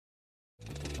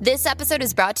This episode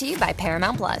is brought to you by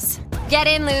Paramount Plus. Get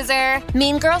in, loser!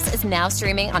 Mean Girls is now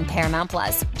streaming on Paramount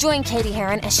Plus. Join Katie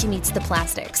Heron as she meets the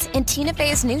plastics in Tina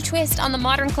Fey's new twist on the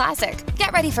modern classic.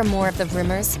 Get ready for more of the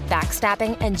rumors,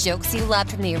 backstabbing, and jokes you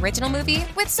loved from the original movie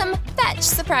with some fetch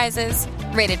surprises.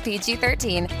 Rated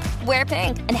PG-13. Wear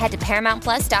pink and head to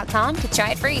ParamountPlus.com to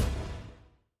try it free.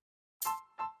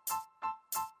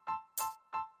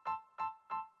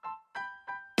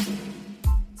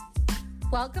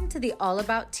 Welcome to the All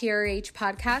About TRH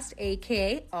podcast,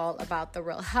 aka All About the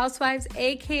Real Housewives,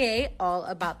 aka All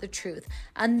About the Truth.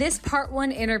 On this part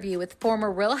one interview with former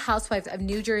Real Housewives of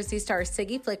New Jersey star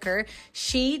Siggy Flicker,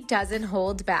 she doesn't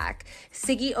hold back.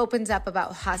 Siggy opens up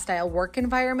about hostile work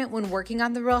environment when working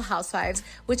on the Real Housewives,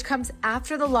 which comes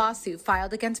after the lawsuit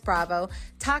filed against Bravo,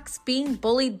 talks being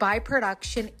bullied by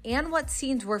production, and what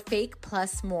scenes were fake,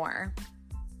 plus more.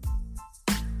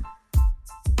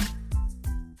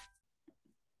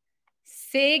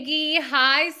 Siggy.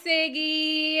 Hi,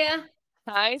 Siggy.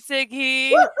 Hi,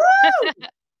 Siggy.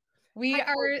 We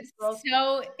are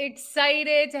so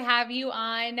excited to have you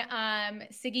on.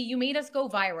 Siggy, you made us go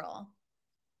viral.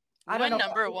 I don't know.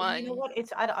 Number one. You know what?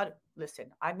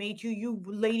 Listen, I made you. You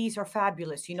ladies are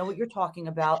fabulous. You know what you're talking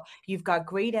about. You've got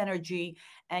great energy.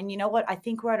 And you know what? I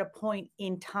think we're at a point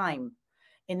in time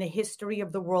in the history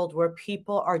of the world where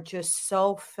people are just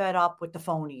so fed up with the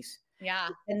phonies. Yeah.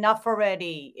 Enough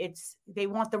already. They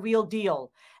want the real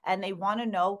deal and they want to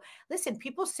know. Listen,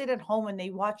 people sit at home and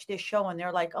they watch this show and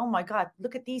they're like, oh my God,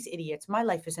 look at these idiots. My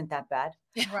life isn't that bad.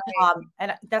 Right.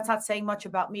 And that's not saying much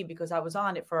about me because I was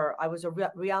a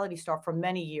reality star for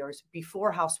many years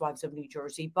before Housewives of New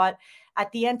Jersey. But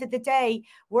at the end of the day,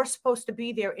 we're supposed to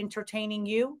be there entertaining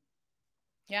you.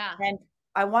 Yeah. And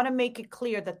I want to make it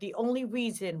clear that the only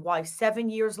reason why 7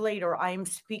 years later I am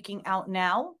speaking out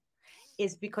now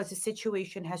is because the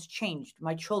situation has changed.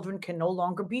 My children can no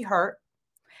longer be hurt.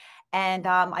 And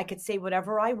I could say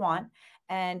whatever I want.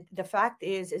 And the fact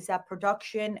is that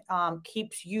production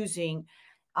keeps using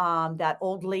that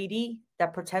old lady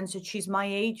that pretends that she's my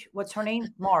age. What's her name?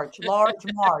 Large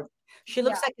Marge. She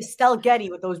looks like Estelle Getty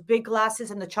with those big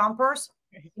glasses and the chompers.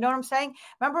 You know what I'm saying?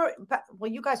 Remember,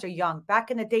 well, you guys are young.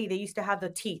 Back in the day, they used to have the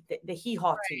teeth, the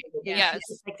hee-haw teeth. Yes.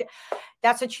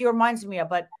 That's what she reminds me of.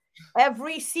 But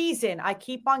every season, I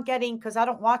keep on getting, because I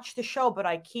don't watch the show, but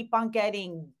I keep on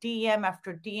getting DM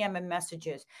after DM and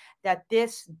messages that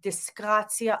this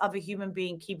disgrazia of a human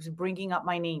being keeps bringing up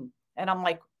my name. And I'm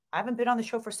like, I haven't been on the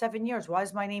show for 7 years. Why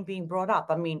is my name being brought up?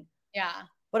 I mean, yeah.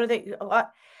 What are they?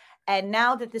 And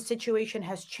now that the situation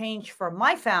has changed for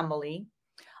my family,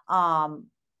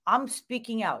 I'm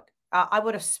speaking out. I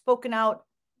would have spoken out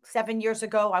 7 years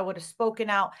ago. I would have spoken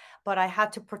out, but I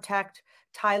had to protect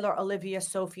Tyler, Olivia,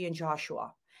 Sophie, and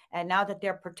Joshua. And now that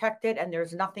they're protected and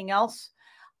there's nothing else,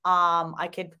 I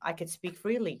could speak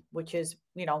freely, which is,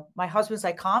 you know, my husband's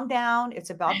like, calm down. It's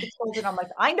about the children. I'm like,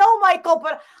 I know, Michael,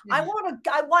 but I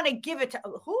want to give it to,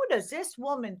 who does this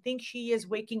woman think she is,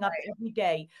 waking up every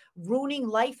day, ruining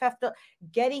life after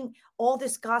getting all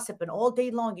this gossip, and all day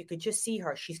long, you could just see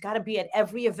her. She's got to be at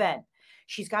every event.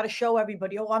 She's got to show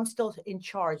everybody, oh, I'm still in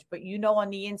charge. But you know, on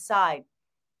the inside,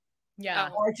 yeah,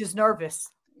 Marge is nervous.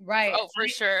 Right. Oh, for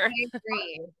sure. I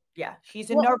agree. Yeah, she's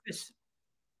nervous.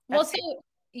 Well, so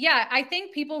yeah, I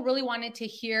think people really wanted to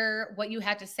hear what you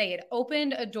had to say. It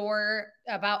opened a door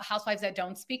about housewives that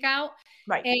don't speak out.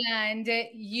 Right. And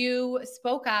you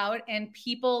spoke out and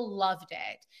people loved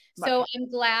it. So I'm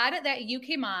glad that you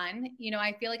came on. You know,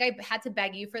 I feel like I had to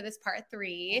beg you for this part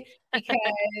 3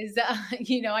 because,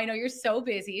 you know, I know you're so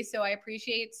busy. So I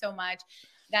appreciate so much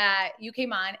that you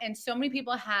came on, and so many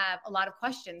people have a lot of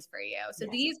questions for you. So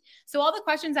so all the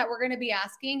questions that we're going to be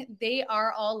asking, they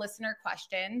are all listener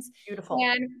questions. Beautiful.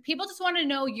 And people just want to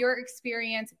know your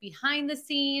experience behind the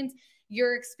scenes,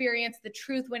 your experience, the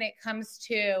truth when it comes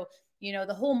to, you know,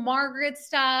 the whole Margaret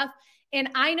stuff. And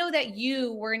I know that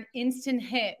you were an instant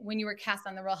hit when you were cast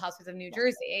on The Real Housewives of New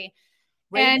Jersey.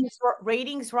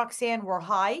 Ratings, Roxanne, were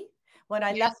high. When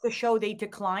I left the show, they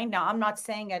declined. Now, I'm not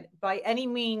saying it by any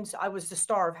means I was the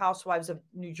star of Housewives of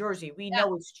New Jersey. We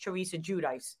know it's Teresa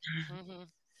Giudice. Mm-hmm.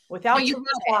 Without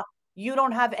Teresa, you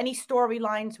don't have any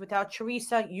storylines. Without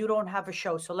Teresa, you don't have a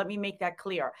show. So let me make that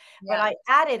clear. Yeah. But I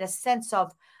added a sense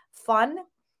of fun,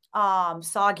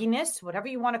 sogginess, whatever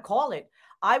you want to call it.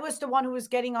 I was the one who was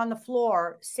getting on the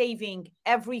floor, saving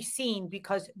every scene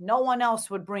because no one else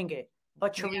would bring it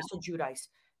but Teresa Giudice.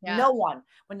 Yeah. No one.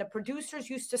 When the producers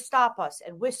used to stop us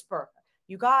and whisper,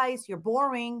 you guys, you're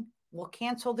boring. We'll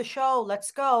cancel the show.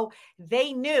 Let's go.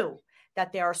 They knew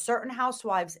that there are certain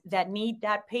housewives that need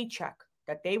that paycheck,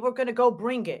 that they were going to go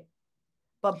bring it.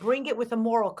 but bring it with a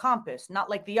moral compass, not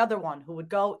like the other one who would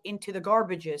go into the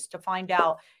garbages to find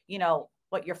out,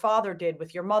 what your father did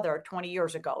with your mother 20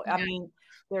 years ago. I mean,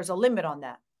 there's a limit on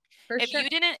that.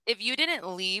 If you didn't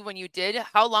leave when you did,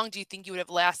 how long do you think you would have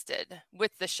lasted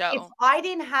with the If show? I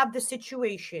didn't have the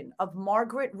situation of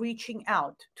Margaret reaching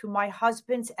out to my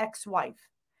husband's ex-wife,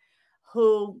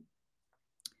 who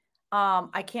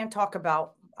I can't talk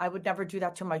about. I would never do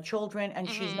that to my children, and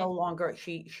she's no longer.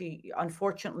 She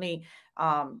unfortunately,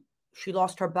 she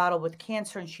lost her battle with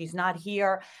cancer, and she's not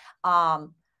here.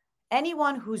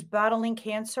 Anyone who's battling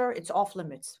cancer, it's off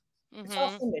limits. It's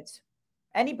off limits.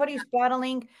 Anybody who's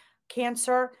battling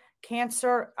cancer,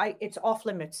 it's off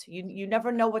limits. You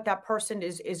never know what that person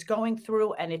is going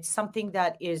through, and it's something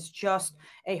that is just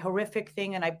a horrific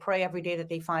thing. And I pray every day that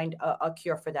they find a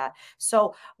cure for that.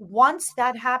 So once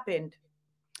that happened,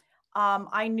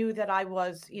 I knew that I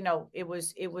was,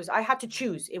 I had to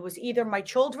choose. It was either my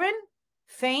children,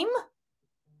 fame,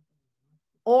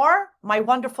 or my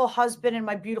wonderful husband and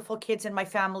my beautiful kids and my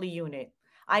family unit.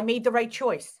 I made the right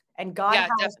choice, and God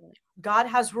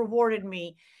has rewarded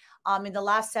me in the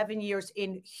last 7 years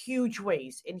in huge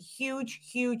ways. In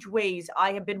huge ways,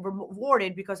 I have been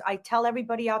rewarded, because I tell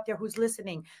everybody out there who's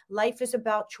listening, life is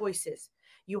about choices.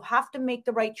 You have to make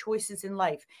the right choices in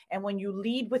life. And when you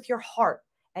lead with your heart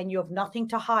and you have nothing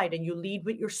to hide, and you lead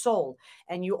with your soul,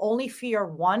 and you only fear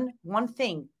one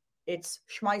thing, it's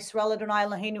Shema Yisrael Adonai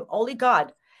Eloheinu, only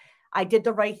God. I did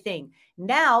the right thing.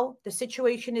 Now the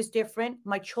situation is different.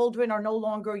 My children are no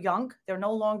longer young. They're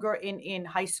no longer in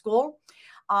high school.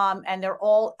 And they're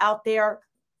all out there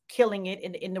killing it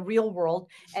in the real world.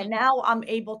 And now I'm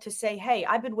able to say, hey,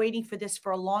 I've been waiting for this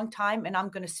for a long time, and I'm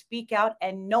going to speak out,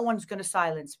 and no one's going to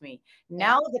silence me.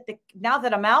 Now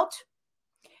that I'm out,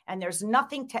 and there's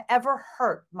nothing to ever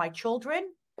hurt my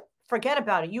children, forget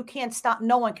about it. You can't stop.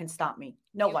 No one can stop me.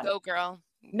 No one. Go, girl.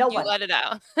 No you one. Let it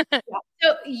out.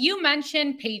 So you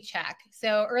mentioned paycheck.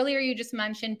 So earlier you just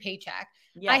mentioned paycheck.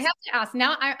 Yes. I have to ask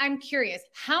now, I'm curious,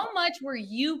 how much were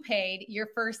you paid your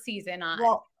first season on?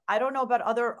 Well, I don't know about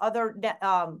other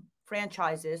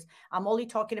franchises. I'm only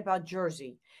talking about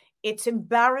Jersey. It's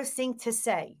embarrassing to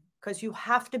say, because you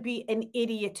have to be an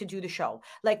idiot to do the show.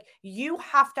 Like, you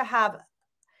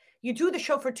do the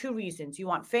show for two reasons. You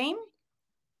want fame,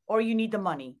 or you need the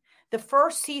money. The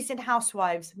first season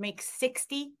Housewives make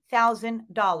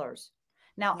 $60,000.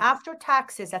 Now, after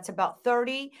taxes, that's about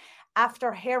 30. After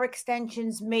hair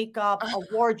extensions, makeup, a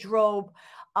wardrobe,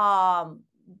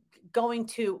 going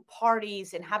to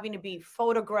parties and having to be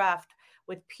photographed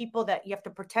with people that you have to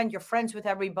pretend you're friends with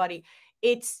everybody,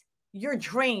 you're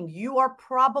drained. You are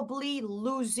probably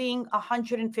losing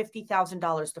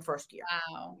 $150,000 the first year.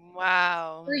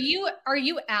 Wow. Are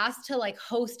you asked to like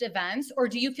host events, or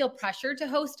do you feel pressure to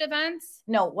host events?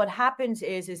 No, what happens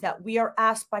is that we are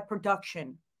asked by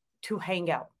production to hang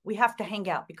out. We have to hang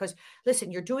out because,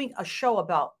 listen, you're doing a show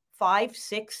about 5,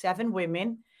 6, 7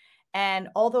 women, and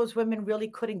all those women really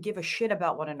couldn't give a shit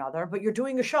about one another, but you're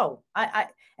doing a show.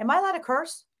 Am I allowed to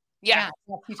curse? Yeah.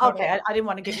 Okay. I didn't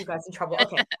want to get you guys in trouble.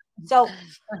 Okay. So,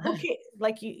 okay,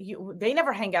 like they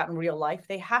never hang out in real life.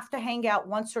 They have to hang out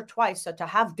once or twice. So to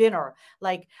have dinner,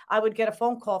 like I would get a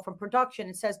phone call from production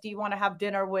and says, do you want to have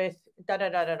dinner with da da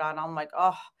da da da? And I'm like,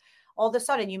 oh, all of a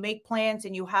sudden you make plans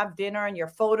and you have dinner and you're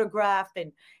photographed,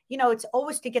 and it's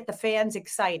always to get the fans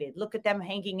excited. Look at them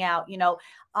hanging out.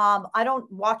 I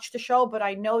don't watch the show, but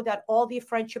I know that all the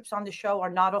friendships on the show are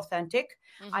not authentic.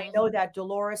 I know that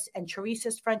Dolores and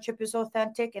Teresa's friendship is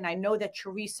authentic, and I know that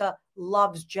Teresa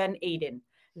loves Jen Aiden.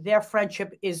 Their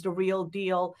friendship is the real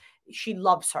deal. She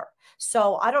loves her.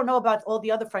 So I don't know about all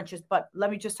the other friendships, but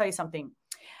let me just tell you something.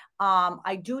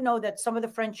 I do know that some of the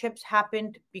friendships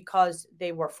happened because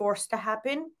they were forced to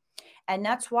happen. And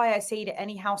that's why I say to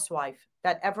any housewife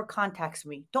that ever contacts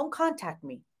me, don't contact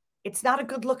me. It's not a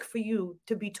good look for you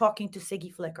to be talking to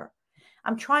Siggy Flicker.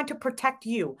 I'm trying to protect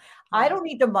you. Yeah. I don't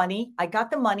need the money. I got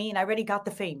the money and I already got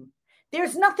the fame.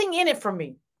 There's nothing in it for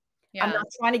me. Yeah. I'm not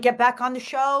trying to get back on the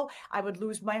show.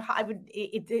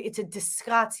 It's a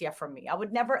disgrazia for me. I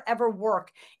would never, ever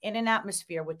work in an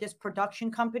atmosphere with this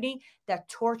production company that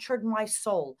tortured my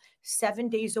soul 7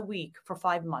 days a week for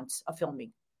 5 months of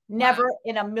filming. Never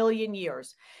in a million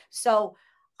years. So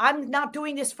I'm not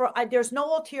doing this there's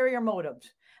no ulterior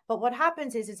motives. But what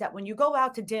happens is that when you go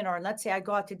out to dinner, and let's say I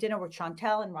go out to dinner with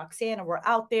Chantel and Roxanne, and we're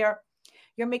out there,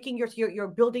 you're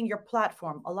building your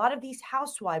platform. A lot of these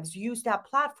housewives use that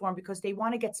platform because they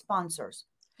want to get sponsors.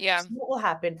 Yeah. So what will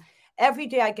happen? Every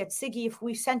day I get, Siggy, if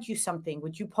we sent you something,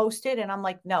 would you post it? And I'm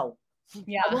like, no.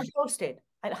 Yeah. I won't post it.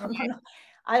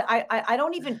 I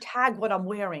don't even tag what I'm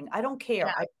wearing. I don't care.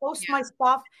 Yeah. I post my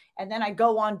stuff and then I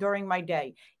go on during my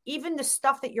day. Even the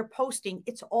stuff that you're posting,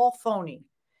 it's all phony.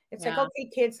 It's like, Yeah. okay,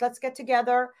 kids, let's get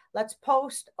together, let's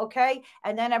post, okay,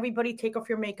 and then everybody take off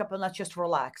your makeup and let's just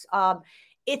relax.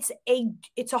 It's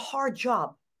a hard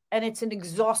job and it's an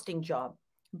exhausting job.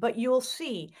 But you'll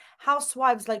see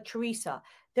housewives like Teresa,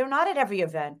 they're not at every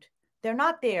event. They're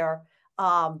not there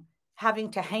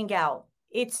having to hang out.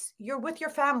 It's you're with your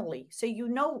family, so you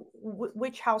know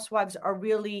which housewives are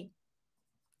really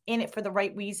in it for the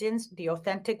right reasons, the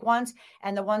authentic ones,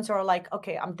 and the ones are like,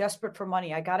 okay, I'm desperate for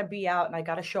money. I got to be out and I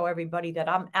got to show everybody that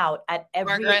I'm out at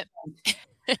every Margaret.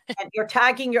 event. And you're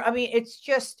tagging your, I mean, it's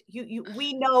just,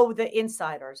 we know the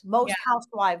insiders. Most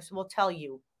housewives will tell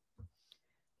you,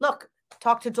 look,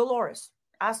 talk to Dolores.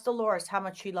 Ask Dolores how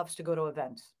much she loves to go to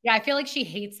events. Yeah, I feel like she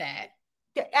hates it.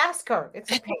 Yeah, ask her.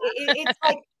 It's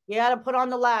like you got to put on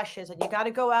the lashes and you got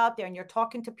to go out there and you're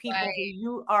talking to people who Right.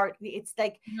 you are. It's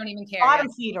like You don't even care.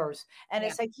 bottom feeders, and Yeah.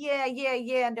 it's like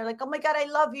yeah, and they're like, oh my god, I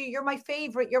love you. You're my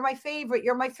favorite. You're my favorite.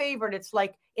 You're my favorite. It's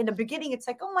like in the beginning, it's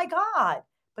like, oh my god,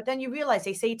 but then you realize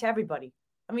they say it to everybody.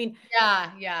 I mean,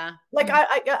 Yeah. like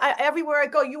I everywhere I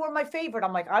go, you were my favorite.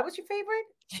 I'm like, I was your favorite.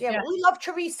 Yeah, Yeah. we love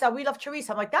Teresa. We love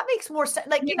Teresa. I'm like, that makes more sense.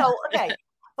 Like, okay.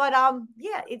 But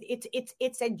yeah,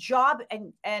 it's a job,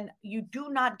 and you do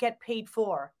not get paid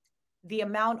for the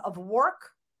amount of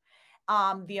work,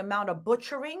 the amount of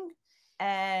butchering,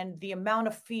 and the amount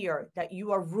of fear that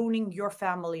you are ruining your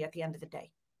family at the end of the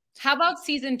day. How about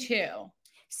season 2?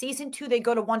 Season 2, they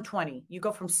go to 120. You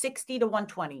go from 60 to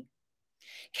 120.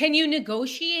 Can you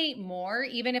negotiate more,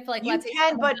 even if, like, You let's say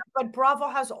can, but Bravo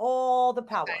has all the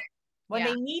power. Okay. When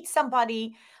they need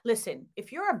somebody, listen,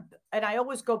 if you're and I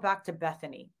always go back to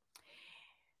Bethany.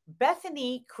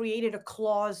 Bethany created a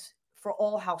clause for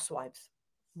all housewives.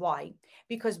 Why?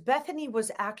 Because Bethany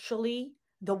was actually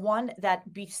the one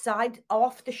that, beside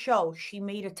off the show, she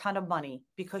made a ton of money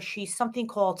because she's something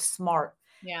called smart.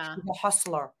 Yeah. She's a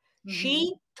hustler. Mhm.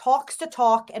 She talks the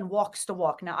talk and walks the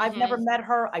walk. Now, I've never met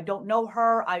her. I don't know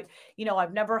her. I've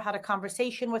never had a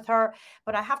conversation with her,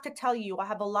 but I have to tell you, I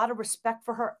have a lot of respect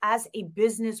for her as a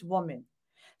businesswoman.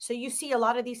 So you see a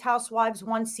lot of these housewives,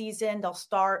 one season, they'll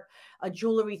start a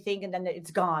jewelry thing and then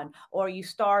it's gone. Or you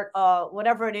start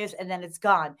whatever it is and then it's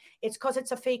gone. It's because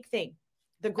it's a fake thing.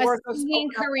 The Gorgas singing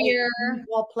open up career. a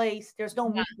meatball place. There's no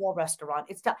meatball restaurant.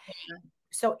 It's not.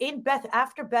 So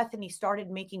after Bethany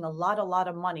started making a lot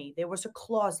of money, there was a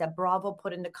clause that Bravo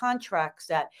put in the contracts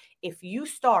that if you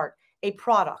start a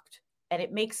product and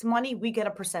it makes money, we get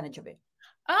a percentage of it.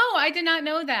 Oh, I did not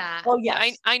know that. Oh,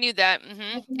 yes. I knew that.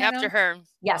 After her.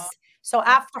 Yes. So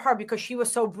after her, because she was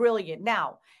so brilliant.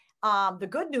 Now, the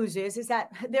good news is that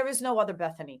there is no other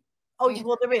Bethany. Oh,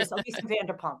 well, there is, Lisa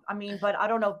Vanderpump. I mean, but I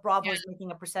don't know if Bravo is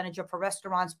making a percentage of her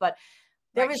restaurants, but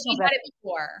there is no Bethany. Had it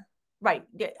before. Right.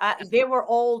 They were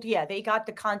old. Yeah, they got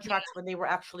the contracts when they were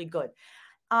actually good.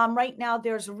 Right now,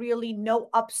 there's really no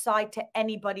upside to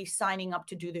anybody signing up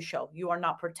to do the show. You are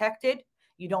not protected.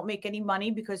 You don't make any money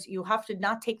because you have to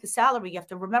not take the salary. You have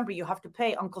to remember, you have to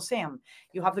pay Uncle Sam.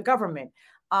 You have the government.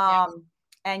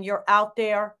 And you're out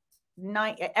there.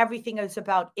 Everything is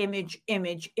about image,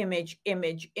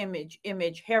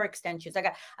 hair extensions.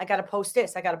 I got to post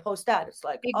this. I got to post that. It's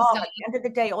like, oh, at the end of the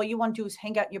day, all you want to do is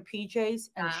hang out in your PJs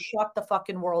and shut the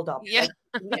fucking world up. Yeah.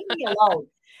 Like, leave me alone.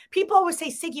 People always say,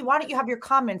 Siggy, why don't you have your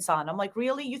comments on? I'm like,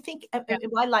 really? You think in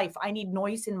my life, I need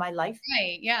noise in my life?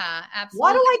 Right. Yeah, absolutely.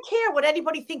 Why do I care what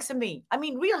anybody thinks of me? I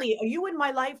mean, really, are you in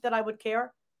my life that I would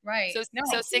care? Right. So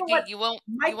Siggy, you won't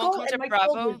come to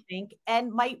Bravo? Think,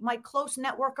 and my close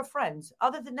network of friends.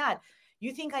 Other than that,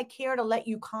 you think I care to let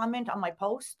you comment on my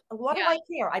post? What do I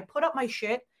care? I put up my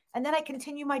shit and then I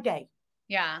continue my day.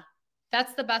 Yeah.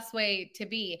 That's the best way to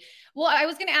be. Well, I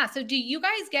was going to ask, so do you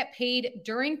guys get paid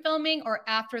during filming or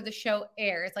after the show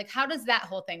airs? Like, how does that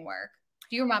whole thing work?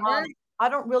 Do you remember? I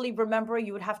don't really remember.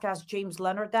 You would have to ask James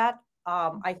Leonard that.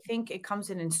 I think it comes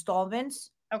in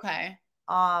installments. Okay.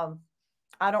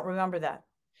 I don't remember that.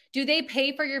 Do they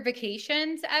pay for your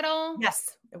vacations at all?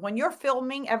 Yes. When you're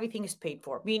filming, everything is paid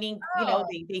for, meaning,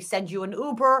 they send you an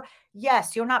Uber.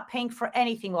 Yes, you're not paying for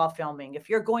anything while filming. If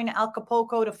you're going to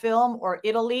Acapulco to film or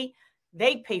Italy,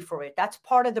 they pay for it. That's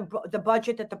part of the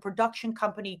budget that the production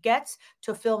company gets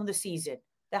to film the season.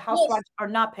 The housewives are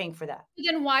not paying for that.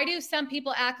 Then why do some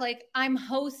people act like I'm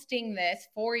hosting this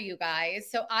for you guys,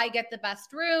 so I get the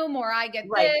best room or I get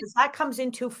right? This? Because that comes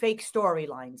into fake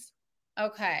storylines.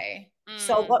 Okay.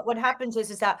 So what happens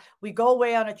is that we go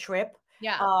away on a trip.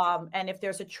 Yeah. And if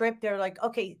there's a trip, they're like,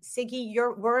 okay, Siggy,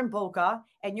 we're in Boca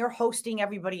and you're hosting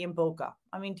everybody in Boca.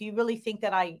 I mean, do you really think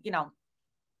that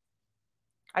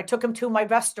I took him to my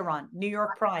restaurant, New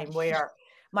York Prime, where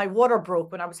my water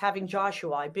broke when I was having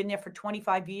Joshua. I've been there for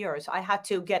 25 years. I had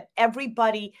to get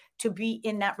everybody to be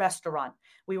in that restaurant.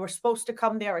 We were supposed to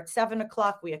come there at 7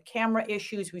 o'clock. We had camera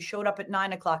issues. We showed up at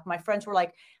 9 o'clock. My friends were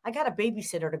like, I got a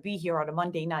babysitter to be here on a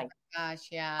Monday night. Gosh,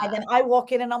 And yeah. then I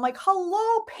walk in and I'm like,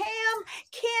 hello, Pam,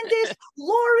 Candace,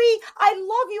 Lori, I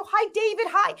love you. Hi, David.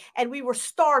 Hi. And we were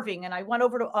starving. And I went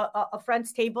over to a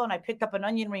friend's table and I picked up an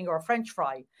onion ring or a French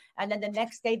fry. And then the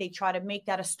next day they try to make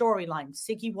that a storyline.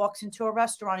 Siggy walks into a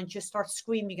restaurant and just starts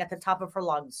screaming at the top of her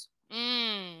lungs.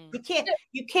 Mm.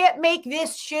 You can't make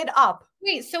this shit up.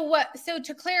 Wait, so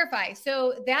to clarify,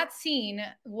 so that scene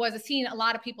was a scene a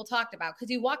lot of people talked about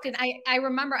because you walked in. I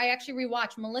remember I actually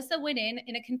rewatched. Melissa went in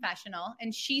a confessional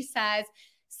and she says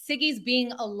Siggy's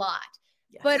being a lot.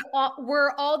 Yes. But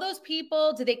were all those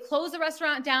people, did they close the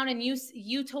restaurant down and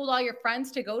you told all your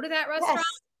friends to go to that restaurant?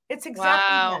 Yes, it's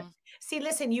exactly wow. that. See,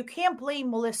 listen, you can't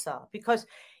blame Melissa because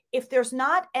if there's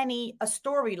not a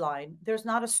storyline, there's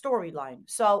not a storyline.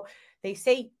 So they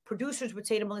say, producers would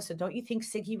say to Melissa, don't you think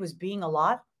Siggy was being a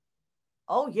lot?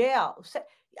 Oh, yeah.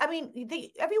 I mean,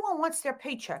 everyone wants their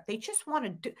paycheck. They just want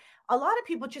to do. A lot of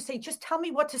people just say, just tell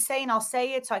me what to say and I'll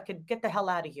say it so I could get the hell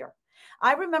out of here.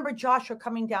 I remember Joshua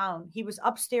coming down. He was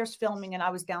upstairs filming and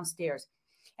I was downstairs.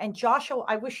 And Joshua,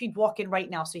 I wish he'd walk in right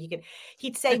now so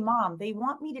he'd say, Mom, they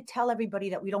want me to tell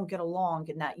everybody that we don't get along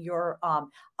and that you're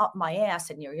up my ass.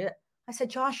 And I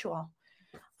said, Joshua,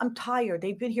 I'm tired.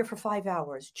 They've been here for 5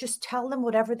 hours. Just tell them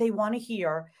whatever they want to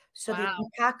hear so they can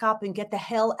pack up and get the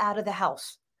hell out of the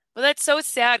house. Well, that's so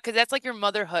sad because that's like your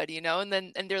motherhood,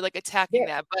 and they're like attacking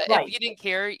that. But right. If you didn't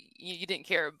care, you didn't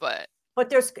care. But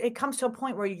it comes to a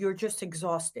point where you're just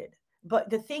exhausted.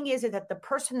 But the thing is that the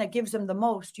person that gives them the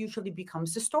most usually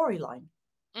becomes the storyline.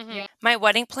 Mm-hmm. Yeah. My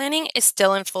wedding planning is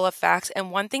still in full effect, and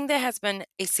one thing that has been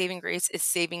a saving grace is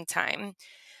saving time.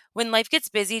 When life gets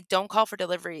busy, don't call for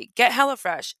delivery. Get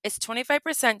HelloFresh. It's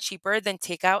 25% cheaper than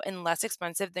takeout and less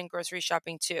expensive than grocery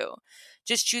shopping too.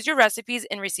 Just choose your recipes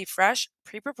and receive fresh,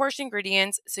 pre-proportioned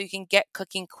ingredients so you can get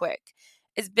cooking quick.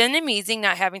 It's been amazing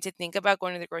not having to think about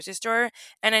going to the grocery store,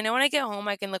 and I know when I get home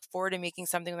I can look forward to making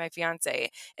something with my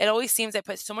fiance. It always seems I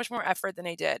put so much more effort than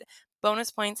I did. Bonus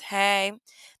points, hey.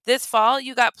 This fall,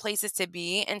 you got places to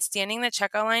be, and standing in the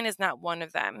checkout line is not one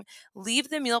of them. Leave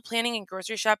the meal planning and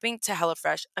grocery shopping to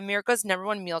HelloFresh, America's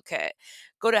 #1 meal kit.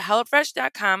 Go to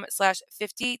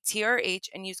HelloFresh.com/50TRH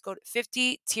and use code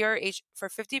 50TRH for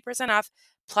 50% off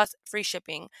plus free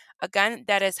shipping. Again,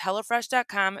 that is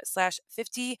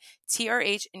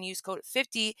HelloFresh.com/50TRH and use code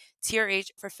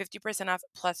 50TRH for 50% off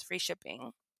plus free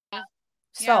shipping.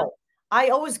 So I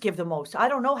always give the most. I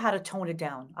don't know how to tone it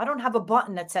down. I don't have a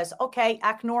button that says, okay,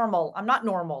 act normal. I'm not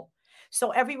normal.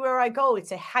 So everywhere I go,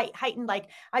 it's a heightened, like,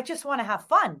 I just want to have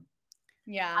fun.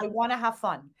 Yeah. I want to have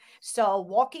fun. So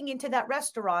walking into that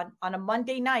restaurant on a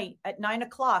Monday night at 9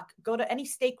 o'clock, go to any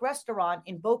steak restaurant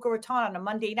in Boca Raton on a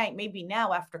Monday night, maybe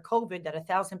now after COVID that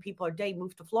 1,000 people a day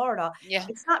moved to Florida. Yeah.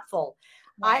 It's not full.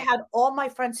 Right. I had all my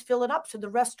friends fill it up so the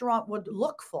restaurant would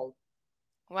look full.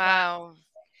 Wow.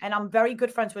 And I'm very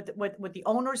good friends with the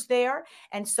owners there.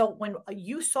 And so when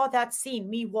you saw that scene,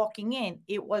 me walking in,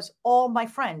 it was all my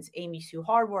friends, Amy Sue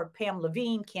Harward, Pam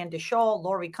Levine, Candace Shaw,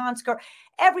 Lori Konsker.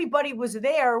 Everybody was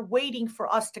there waiting for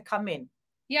us to come in.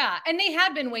 Yeah. And they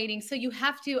had been waiting. So you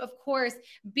have to, of course,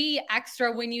 be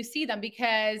extra when you see them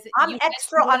because I'm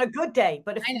extra on a good day.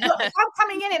 But if I'm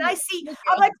coming in and I see,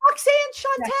 I'm like, Roxanne,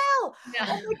 Chantel. Yeah.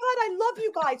 Oh my God, I love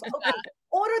you guys. Okay.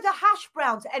 Order the hash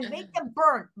browns and make them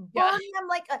burn them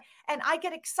and I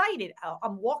get excited.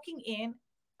 I'm walking in,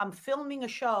 I'm filming a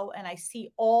show and I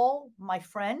see all my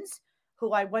friends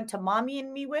who I went to Mommy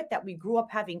and Me with, that we grew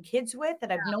up having kids with, that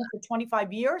I've known for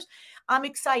 25 years. I'm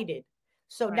excited.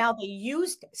 So now they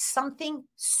used something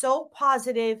so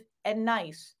positive and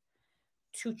nice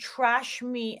to trash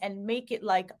me and make it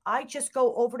like I just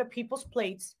go over to people's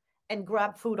plates and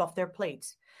grab food off their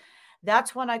plates.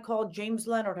 That's when I called James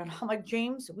Leonard and I'm like,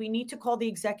 James, we need to call the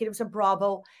executives of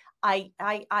Bravo. I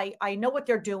know what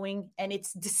they're doing and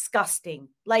it's disgusting.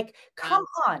 Like, come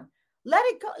on, let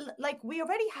it go. Like, we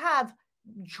already have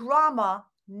drama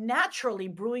naturally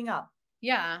brewing up.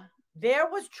 Yeah. There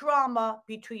was drama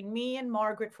between me and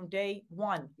Margaret from day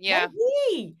one. Yeah.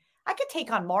 I could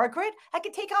take on Margaret. I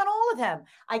could take on all of them.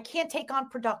 I can't take on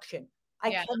production.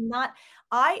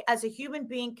 I, as a human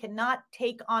being, cannot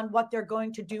take on what they're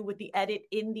going to do with the edit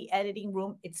in the editing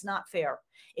room. It's not fair.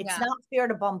 It's not fair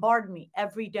to bombard me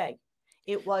every day.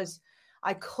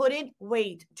 I couldn't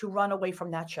wait to run away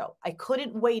from that show. I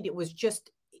couldn't wait. It was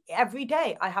just every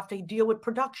day I have to deal with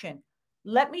production.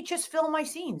 Let me just film my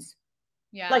scenes.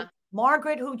 Yeah. Like,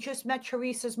 Margaret, who just met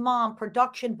Teresa's mom,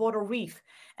 production bought a reef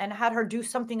and had her do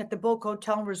something at the Boca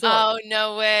Hotel and Resort. Oh,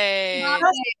 no way.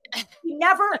 She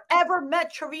never, ever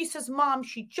met Teresa's mom.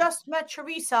 She just met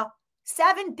Teresa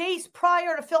 7 days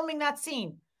prior to filming that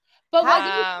scene. But how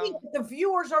do you think the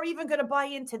viewers are even going to buy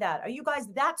into that? Are you guys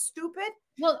that stupid?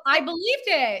 Well, I believed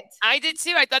it. I did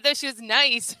too. I thought that she was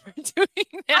nice for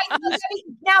doing that.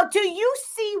 Now, do you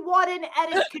see what an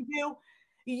edit could do?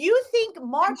 You think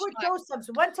Margaret Josephs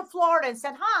went to Florida and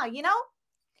said,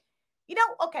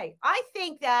 okay, I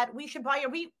think that we should buy a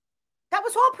reef. That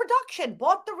was all production.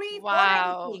 Bought the reef.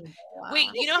 Wow. Wow. Wait,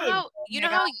 you know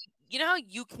how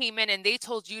you came in and they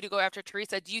told you to go after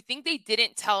Teresa? Do you think they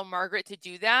didn't tell Margaret to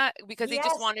do that because they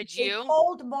just wanted you? They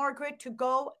told Margaret to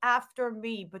go after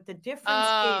me, but the difference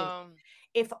is,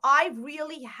 if I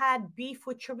really had beef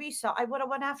with Teresa, I would have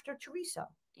went after Teresa.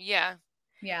 Yeah.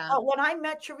 Yeah. But when I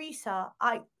met Teresa,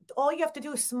 all you have to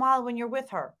do is smile when you're with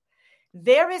her.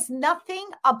 There is nothing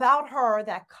about her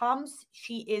that comes.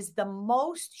 She's the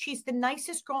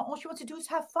nicest girl. All she wants to do is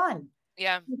have fun.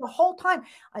 Yeah. The whole time.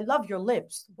 I love your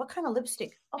lips. What kind of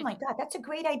lipstick? Oh my God, that's a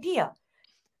great idea.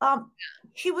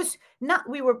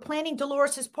 We were planning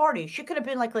Dolores's party. She could have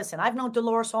been like, listen, I've known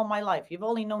Dolores all my life. You've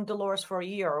only known Dolores for a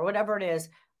year or whatever it is.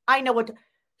 I know what.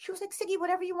 She was like, Siggy,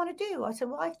 whatever you want to do. I said,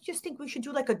 well, I just think we should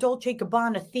do like a Dolce &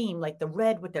 Gabbana theme, like the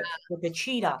red with the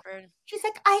cheetah. She's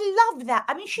like, I love that.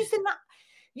 I mean,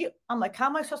 I'm like, how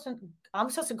am I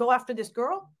supposed to go after this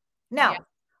girl? Now,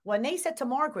 when they said to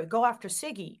Margaret, go after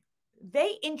Siggy,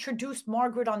 they introduced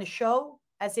Margaret on the show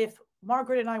as if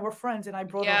Margaret and I were friends and I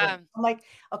brought her in. I'm like,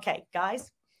 okay, guys,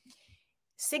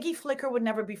 Siggy Flicker would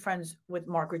never be friends with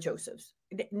Margaret Josephs.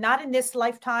 Not in this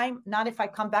lifetime. Not if I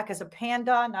come back as a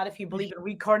panda. Not if you believe in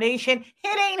reincarnation.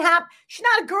 It ain't happening. She's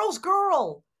not a girl's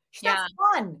girl. She's not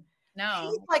fun. No.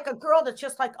 She's like a girl that's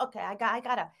just like, okay, I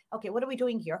gotta, okay, what are we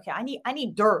doing here? Okay, I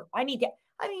need dirt.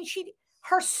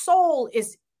 Her soul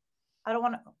is, I don't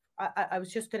want to, I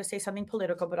was just going to say something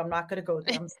political, but I'm not going to go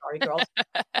there. I'm sorry, girls.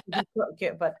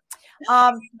 Okay, but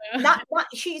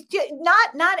she's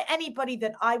not anybody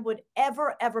that I would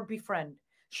ever befriend.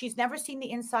 She's never seen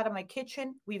the inside of my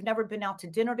kitchen. We've never been out to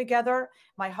dinner together.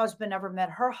 My husband never met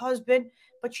her husband,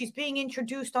 but she's being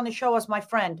introduced on the show as my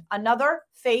friend. Another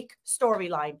fake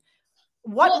storyline.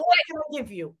 What more can I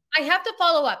give you? I have to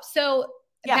follow up. So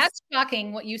that's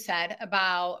shocking what you said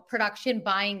about production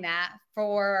buying that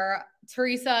for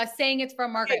Teresa, saying it's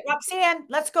from Margaret. Okay, Roxanne,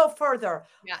 let's go further.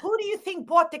 Yeah. Who do you think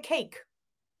bought the cake?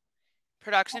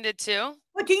 Production did too.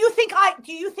 But do you think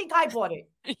I bought it?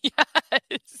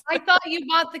 Yes. I thought you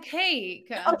bought the cake.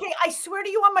 Okay, I swear to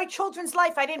you on my children's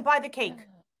life, I didn't buy the cake.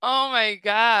 Oh my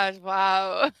gosh!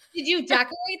 Wow. Did you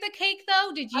decorate the cake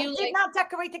though? Did you? I did not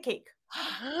decorate the cake.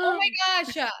 Oh my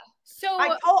gosh! So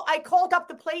I called up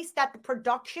the place that the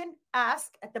production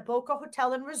asked at the Boca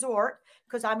Hotel and Resort,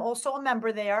 because I'm also a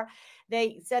member there.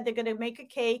 They said they're going to make a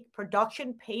cake.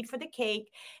 Production paid for the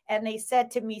cake. And they said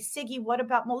to me, Siggy, what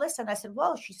about Melissa? And I said,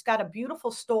 well, she's got a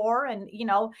beautiful store and,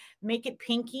 make it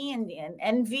pinky and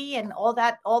envy and all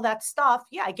that stuff.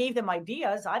 Yeah, I gave them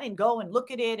ideas. I didn't go and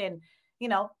look at it and,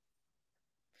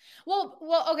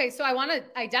 Well, okay. So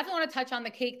I definitely want to touch on the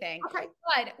cake thing. Okay.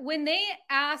 But when they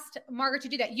asked Margaret to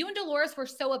do that, you and Dolores were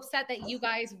so upset that you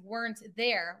guys weren't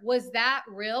there. Was that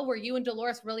real? Were you and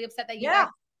Dolores really upset that you guys?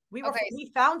 We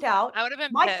found out. I would have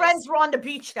been My pissed. friends were on the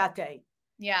beach that day.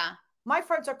 Yeah. My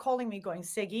friends are calling me going,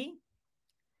 Siggy,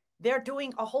 they're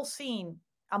doing a whole scene,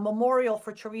 a memorial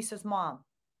for Teresa's mom.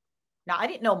 Now, I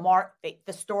didn't know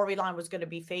the storyline was going to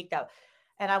be faked out.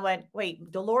 And I went,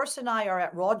 wait, Dolores and I are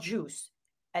at Raw Juice.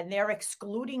 And they're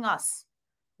excluding us.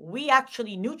 We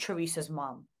actually knew Teresa's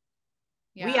mom.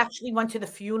 Yeah. We actually went to the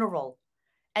funeral.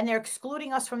 And they're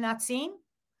excluding us from that scene.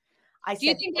 Do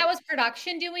you think that was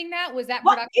production doing that? Was that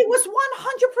production? It was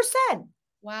 100%.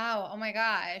 Wow. Oh my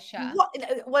gosh.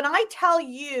 When I tell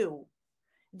you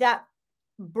that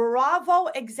Bravo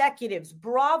executives,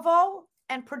 Bravo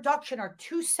and production are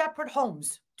two separate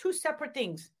homes, two separate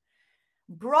things.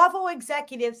 Bravo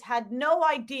executives had no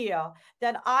idea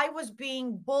that I was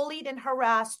being bullied and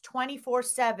harassed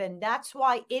 24/7. That's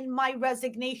why in my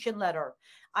resignation letter,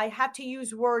 I had to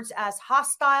use words as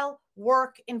hostile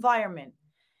work environment.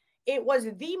 It was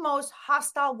the most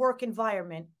hostile work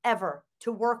environment ever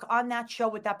to work on that show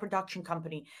with that production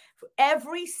company.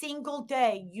 Every single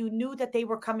day, you knew that they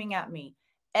were coming at me.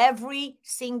 Every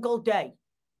single day.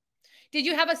 Did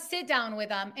you have a sit down with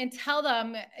them and tell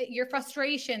them your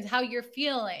frustrations, how you're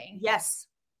feeling? Yes.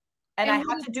 And I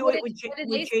had to do it with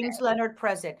James Leonard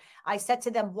present. I said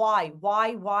to them, why?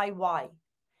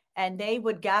 And they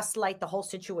would gaslight the whole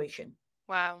situation.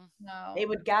 Wow. They No.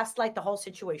 would gaslight the whole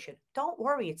situation. Don't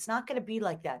worry, it's not going to be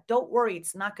like that. Don't worry,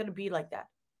 it's not going to be like that.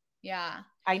 Yeah.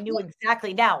 I knew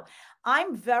exactly. Now,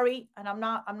 I'm very, and I'm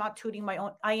not tooting my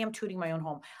own, I am tooting my own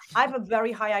home. I have a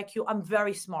very high IQ. I'm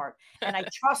very smart, and I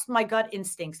trust my gut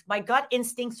instincts. My gut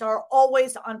instincts are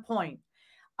always on point.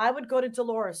 I would go to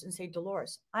Dolores and say,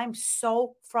 Dolores, I'm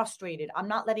so frustrated. I'm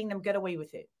not letting them get away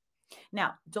with it.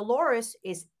 Now, Dolores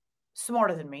is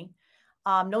smarter than me,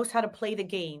 knows how to play the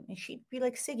game. And she'd be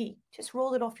like, Siggy, just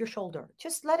roll it off your shoulder.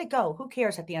 Just let it go. Who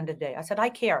cares at the end of the day? I said, I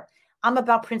care. I'm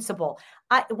about principle.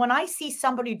 When I see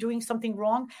somebody doing something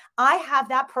wrong, I have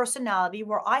that personality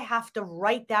where I have to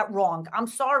right that wrong. I'm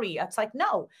sorry. It's like,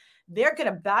 no, they're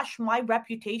going to bash my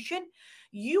reputation.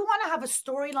 You want to have a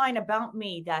storyline about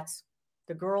me that's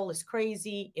the girl is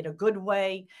crazy in a good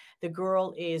way. The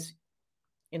girl is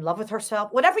in love with herself.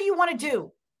 Whatever you want to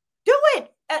do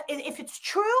it. If it's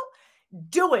true,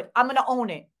 do it. I'm going to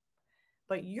own it.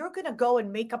 But you're going to go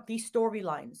and make up these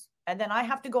storylines. And then I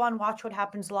have to go and watch what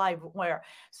happens live where,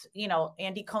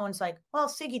 Andy Cohen's like, well,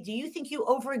 Siggy, do you think you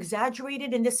over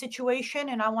exaggerated in this situation?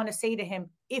 And I want to say to him,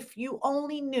 if you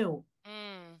only knew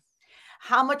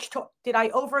how much did I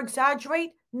over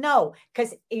exaggerate? No,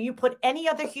 because you put any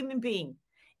other human being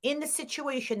in the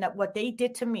situation that what they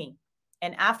did to me,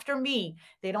 and after me,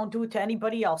 they don't do it to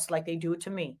anybody else like they do it to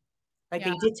me. Like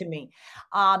they did to me.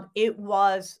 It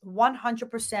was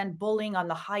 100% bullying on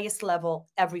the highest level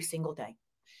every single day.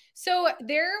 So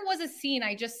there was a scene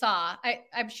I just saw.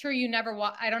 I'm sure you never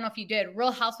I don't know if you did.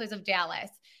 Real Housewives of Dallas.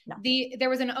 No. There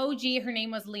was an OG. Her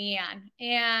name was Leanne,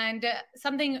 and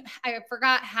something I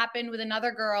forgot happened with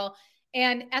another girl.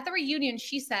 And at the reunion,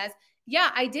 she says,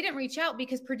 "Yeah, I didn't reach out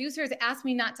because producers asked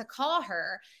me not to call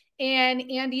her." And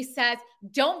Andy says,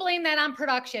 don't blame that on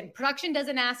production. Production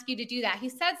doesn't ask you to do that. He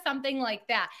said something like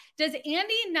that. Does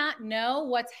Andy not know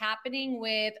what's happening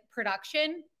with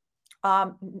production?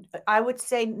 I would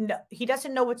say no, he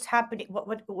doesn't know what's happening.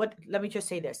 What, let me just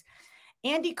say this.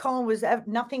 Andy Cohen was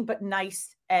nothing but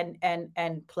nice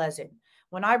and pleasant.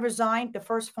 When I resigned, the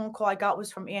first phone call I got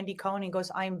was from Andy Cohen. He goes,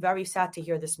 I am very sad to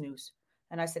hear this news.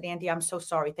 And I said, Andy, I'm so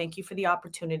sorry. Thank you for the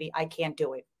opportunity. I can't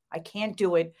do it. I can't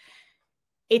do it.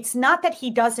 It's not that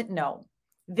he doesn't know.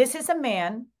 This is a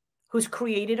man who's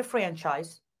created a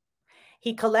franchise.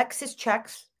 He collects his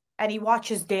checks and he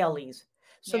watches dailies.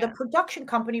 So the production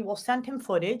company will send him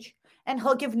footage and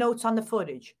he'll give notes on the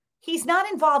footage. He's not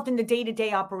involved in the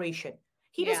day-to-day operation.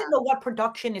 He doesn't know what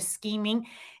production is scheming.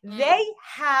 They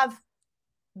have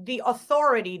the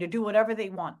authority to do whatever they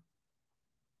want.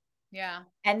 Yeah.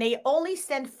 And they only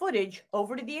send footage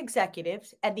over to the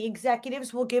executives, and the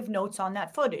executives will give notes on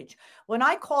that footage. When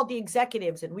I called the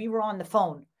executives and we were on the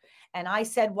phone and I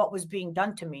said what was being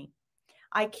done to me,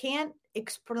 I can't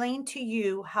explain to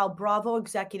you how Bravo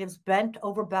executives bent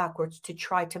over backwards to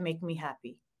try to make me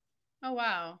happy. Oh,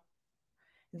 wow.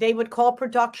 They would call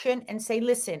production and say,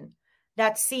 listen,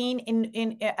 that scene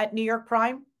at New York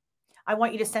Prime, I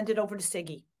want you to send it over to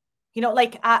Siggy.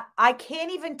 I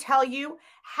can't even tell you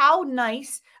how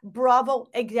nice Bravo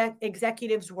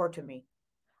executives were to me.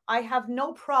 I have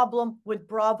no problem with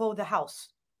Bravo, the house.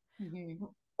 Mm-hmm.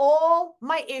 All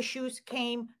my issues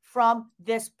came from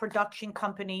this production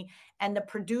company and the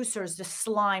producers, the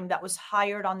slime that was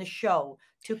hired on the show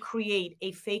to create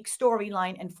a fake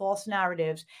storyline and false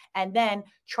narratives and then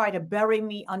try to bury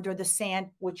me under the sand,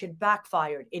 which had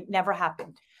backfired. It never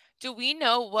happened. Do we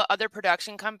know what other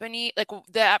production company,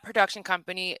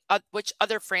 which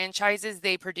other franchises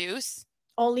they produce?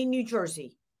 Only New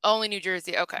Jersey. Only New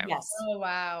Jersey. Okay. Yes. Oh,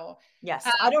 wow. Yes.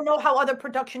 I don't know how other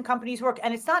production companies work.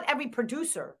 And it's not every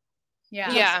producer.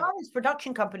 Yeah. Yeah. Charlie's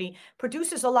production company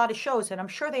produces a lot of shows, and I'm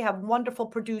sure they have wonderful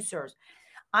producers.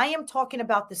 I am talking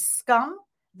about the scum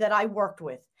that I worked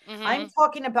with. Mm-hmm. I'm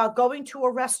talking about going to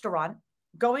a restaurant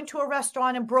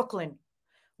in Brooklyn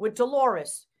with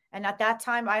Dolores. And at that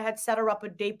time, I had set her up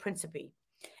with Dave Principe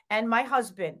and my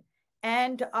husband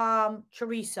and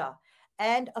Teresa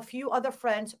and a few other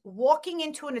friends walking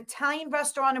into an Italian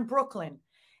restaurant in Brooklyn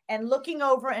and looking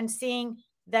over and seeing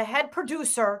the head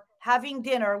producer having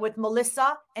dinner with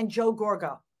Melissa and Joe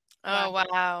Gorga. Oh,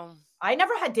 wow. I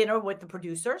never had dinner with the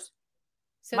producers.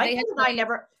 So Michael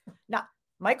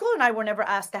and I were never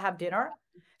asked to have dinner.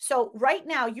 So right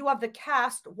now you have the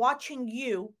cast watching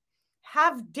you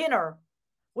have dinner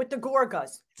with the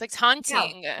Gorgas. It's like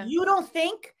taunting. Now, you don't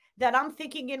think that I'm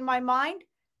thinking in my mind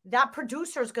that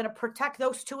producer is going to protect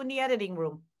those two in the editing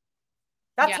room?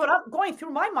 That's what I'm going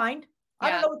through my mind.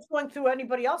 I don't know what's going through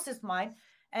anybody else's mind.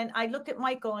 And I looked at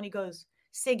Michael and he goes,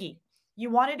 Siggy, you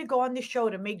wanted to go on the show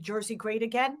to make Jersey great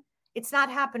again? It's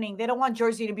not happening. They don't want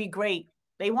Jersey to be great.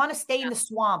 They want to stay in the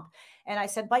swamp. And I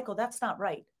said, Michael, that's not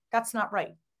right. That's not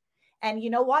right. And you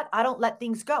know what? I don't let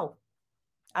things go.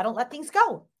 I don't let things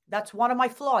go. That's one of my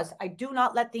flaws. I do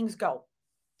not let things go.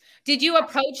 Did you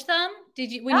approach them?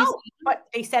 Did you, when you? No, but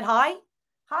they said hi,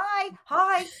 hi,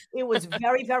 hi. It was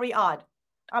very, very odd.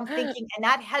 I'm thinking, and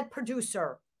that head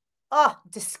producer,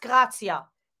 disgrazia,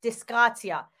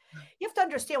 disgrazia. You have to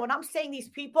understand when I'm saying these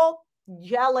people,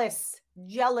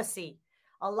 jealousy,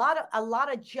 a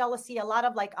lot of jealousy, a lot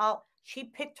of like, oh, she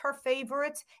picked her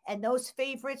favorites, and those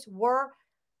favorites were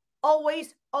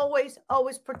always, always,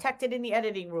 always protected in the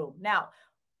editing room. Now,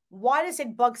 why does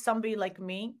it bug somebody like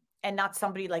me and not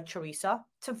somebody like Teresa?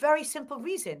 It's a very simple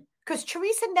reason. Because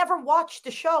Teresa never watched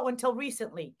the show until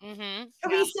recently. Mm-hmm.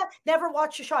 Teresa never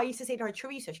watched the show. I used to say to her,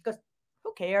 Teresa, she goes,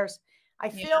 who cares? I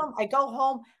film, I go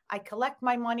home, I collect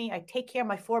my money, I take care of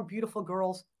my 4 beautiful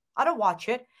girls. I don't watch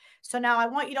it. So now I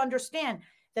want you to understand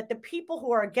that the people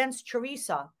who are against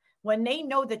Teresa, when they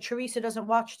know that Teresa doesn't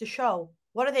watch the show,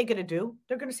 what are they going to do?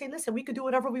 They're going to say, listen, we could do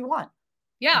whatever we want.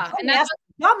 Yeah.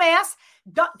 Dumbass.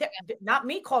 Not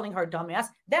me calling her dumbass,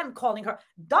 them calling her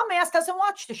dumbass doesn't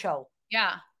watch the show.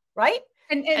 Yeah. Right?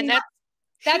 And that's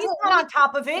she's not on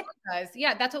top of it.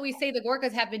 Yeah, that's what we say the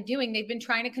Gorkas have been doing. They've been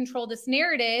trying to control this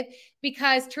narrative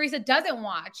because Teresa doesn't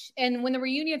watch. And when the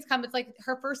reunions come, it's like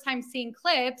her first time seeing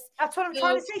clips. That's what I'm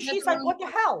trying to say. She's like, what the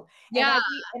hell? Yeah.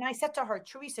 And I said to her,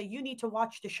 Teresa, you need to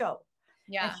watch the show.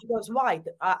 Yeah. And she goes, why?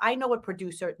 I know a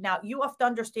producer. Now you have to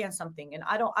understand something, and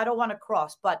I don't want to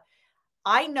cross, but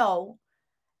I know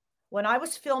when I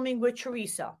was filming with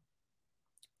Teresa,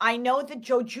 I know that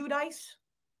Joe Giudice,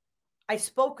 I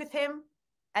spoke with him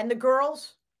and the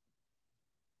girls.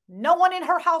 No one in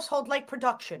her household liked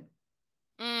production.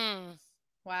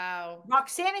 Wow.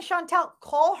 Roxanne and Chantel,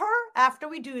 call her after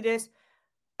we do this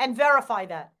and verify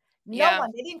that. No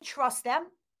one, they didn't trust them.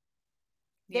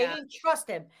 They didn't trust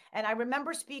him. And I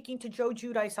remember speaking to Joe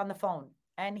Giudice on the phone,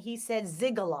 and he said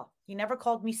Zigala. He never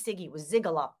called me Siggy. It was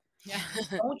Zigala. Yeah.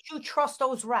 Don't you trust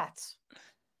those rats.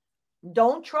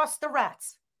 Don't trust the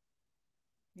rats.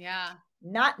 Yeah.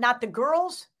 Not the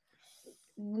girls.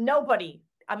 Nobody.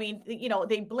 I mean,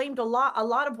 they blamed a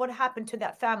lot of what happened to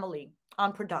that family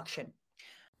on production.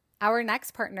 Our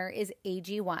next partner is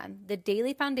AG1, the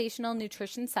daily foundational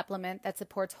nutrition supplement that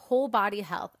supports whole body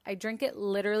health. I drink it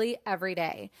literally every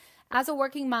day. As a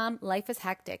working mom, life is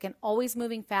hectic and always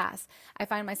moving fast. I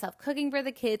find myself cooking for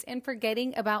the kids and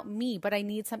forgetting about me, but I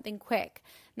need something quick.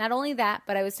 Not only that,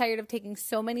 but I was tired of taking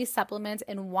so many supplements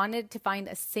and wanted to find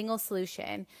a single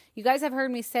solution. You guys have heard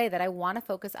me say that I want to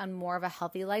focus on more of a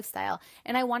healthy lifestyle,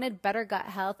 and I wanted better gut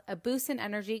health, a boost in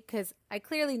energy because I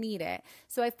clearly need it.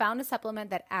 So I found a supplement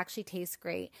that actually tastes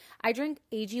great. I drink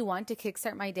AG1 to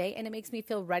kickstart my day, and it makes me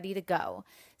feel ready to go.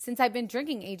 Since I've been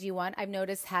drinking AG1, I've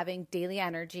noticed having daily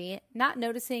energy, not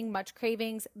noticing much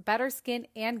cravings, better skin,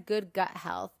 and good gut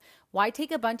health. Why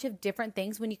take a bunch of different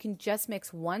things when you can just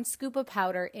mix 1 scoop of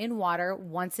powder in water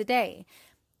once a day?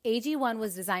 AG1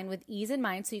 was designed with ease in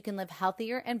mind so you can live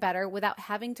healthier and better without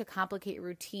having to complicate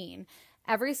routine.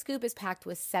 Every scoop is packed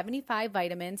with 75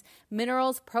 vitamins,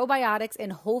 minerals, probiotics,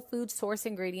 and whole food source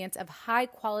ingredients of high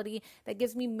quality that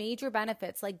gives me major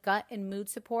benefits like gut and mood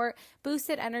support,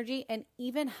 boosted energy, and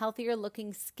even healthier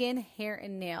looking skin, hair,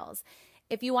 and nails.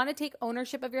 If you want to take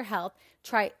ownership of your health,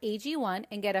 try AG1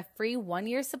 and get a free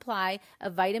 1-year supply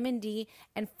of vitamin D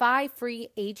and 5 free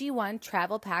AG1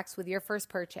 travel packs with your first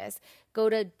purchase. Go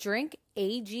to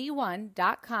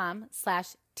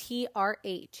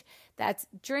drinkag1.com/TRH. That's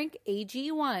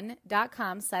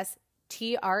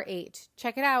drinkag1.com/TRH.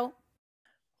 Check it out.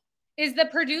 Is the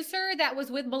producer that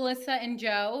was with Melissa and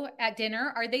Joe at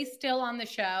dinner, are they still on the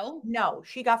show? No,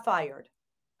 she got fired.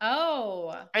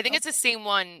 Oh. I think it's the same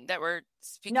one that we're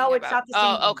speaking about. No, it's not the same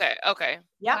one. Okay.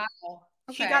 Yeah. Wow.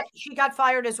 Okay. She got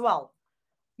fired as well.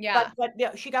 Yeah. But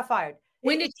yeah, she got fired.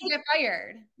 When did she get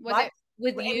fired? Was it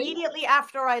with you? Immediately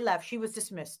after I left, she was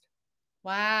dismissed.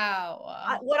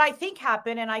 Wow. What I think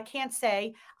happened, and I can't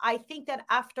say, I think that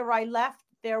after I left,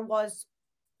 there was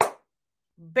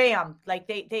bam, like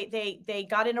they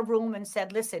got in a room and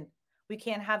said, listen, we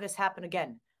can't have this happen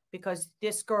again because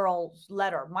this girl's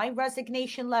letter, my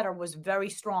resignation letter was very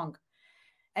strong.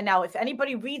 And now if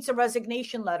anybody reads a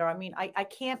resignation letter, I mean, I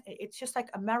can't, it's just like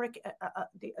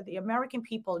the American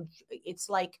people. It's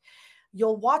like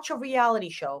you'll watch a reality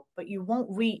show, but you won't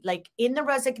read, like in the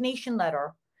resignation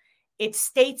letter, it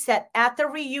states that at the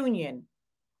reunion,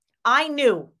 I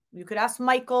knew, you could ask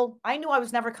Michael, I knew I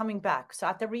was never coming back. So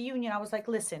at the reunion, I was like,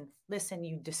 listen,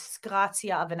 you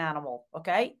disgrazia of an animal,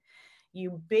 okay?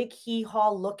 You big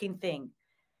hee-haw looking thing.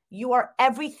 You are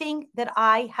everything that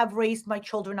I have raised my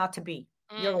children not to be.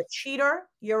 You're a cheater.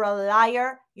 You're a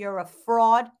liar. You're a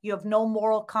fraud. You have no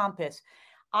moral compass.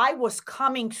 I was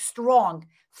coming strong,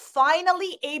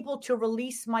 finally able to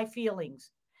release my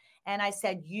feelings. And I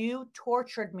said, you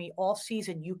tortured me all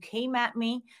season. You came at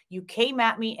me. You came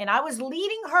at me. And I was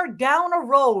leading her down a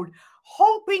road,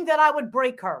 hoping that I would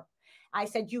break her. I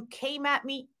said, you came at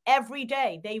me every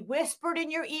day. They whispered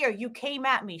in your ear, you came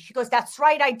at me. She goes, that's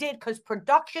right, I did, because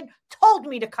production told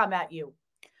me to come at you.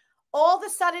 All of a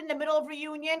sudden, in the middle of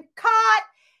reunion, cut,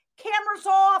 cameras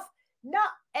off. No,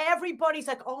 everybody's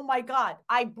like, oh my God,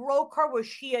 I broke her, where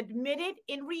she admitted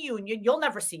in reunion, you'll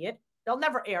never see it. They'll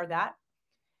never air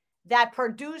that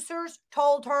producers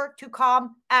told her to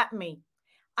come at me.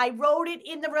 I wrote it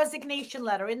in the resignation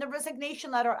letter. In the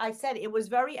resignation letter, I said it was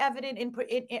very evident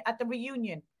at the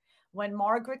reunion when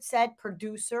Margaret said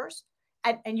producers,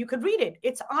 and you could read it.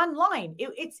 It's online.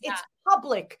 It's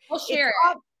public. We'll share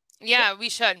it. Yeah, we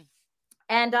should.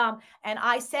 And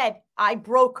I said I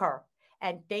broke her,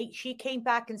 and she came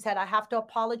back and said I have to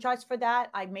apologize for that.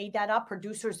 I made that up.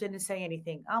 Producers didn't say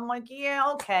anything. I'm like, yeah,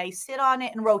 okay, sit on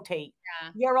it and rotate. Yeah.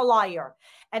 You're a liar.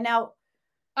 And now.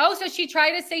 Oh, so she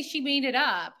tried to say she made it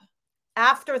up.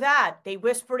 After that, they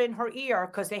whispered in her ear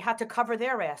because they had to cover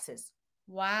their asses.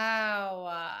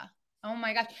 Wow. Oh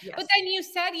my gosh. Yes. But then you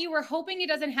said you were hoping it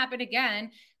doesn't happen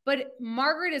again. But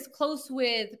Margaret is close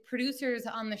with producers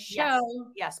on the show.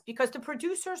 Yes, because the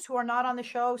producers who are not on the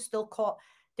show still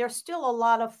there's still a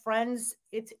lot of friends.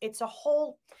 It's a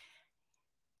whole.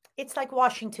 It's like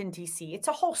Washington, D.C. It's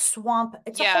a whole swamp.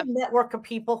 It's a whole network of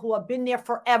people who have been there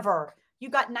forever. You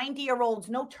got 90-year-olds,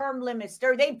 no term limits.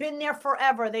 They've been there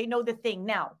forever. They know the thing.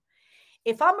 Now,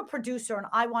 if I'm a producer and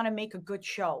I want to make a good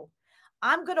show,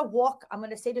 I'm going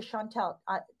to say to Chantel,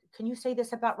 can you say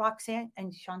this about Roxanne?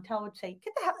 And Chantel would say,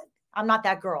 get the hell. I'm not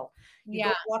that girl. You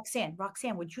go,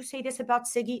 Roxanne, would you say this about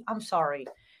Siggy? I'm sorry.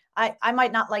 I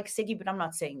might not like Siggy, but I'm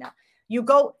not saying that. You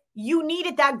go, you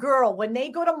needed that girl. When they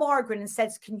go to Margaret and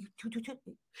says, can you do?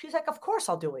 She's like, of course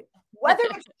I'll do it. Whether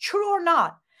it's true or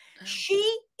not. She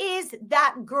is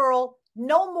that girl.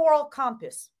 No moral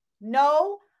compass.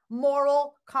 No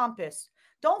moral compass.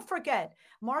 Don't forget,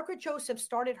 Margaret Joseph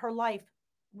started her life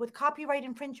with copyright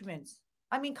infringements.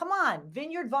 I mean, come on.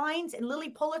 Vineyard Vines and Lily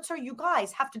Pulitzer, you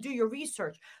guys have to do your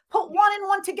research. Put one and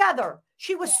one together.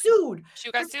 She was sued. She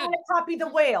got sued. Trying to copy the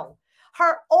whale.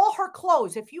 All her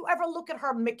clothes, if you ever look at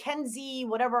her Mackenzie,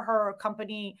 whatever her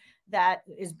company that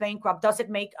is bankrupt, doesn't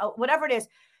make, whatever it is,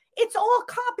 it's all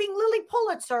copying Lily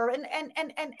Pulitzer, and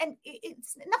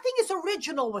it's nothing is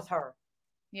original with her.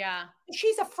 Yeah.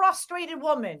 She's a frustrated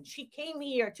woman. She came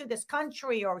here to this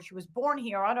country, or she was born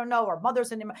here. I don't know. Her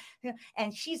mother's in,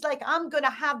 and she's like, I'm going to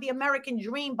have the American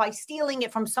dream by stealing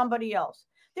it from somebody else.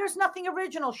 There's nothing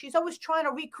original. She's always trying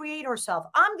to recreate herself.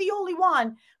 I'm the only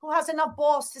one who has enough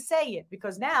balls to say it,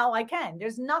 because now I can.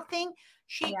 There's nothing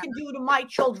she can do to my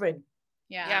children.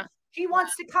 Yeah. She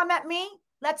wants to come at me.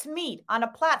 Let's meet on a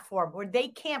platform where they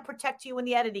can't protect you in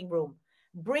the editing room.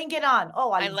 Bring it on. Oh,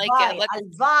 I like it.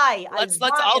 Let's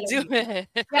all do it.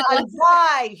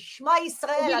 Alvai, Shema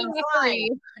Yisrael, Alvai.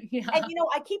 And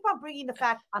I keep on bringing the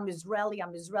fact I'm Israeli.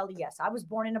 Yes, I was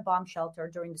born in a bomb shelter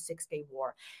during the 6-Day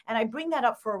War. And I bring that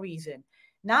up for a reason,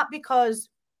 not because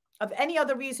of any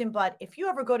other reason, but if you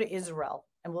ever go to Israel,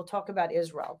 and we'll talk about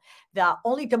Israel, the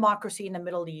only democracy in the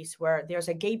Middle East where there's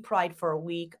a gay pride for a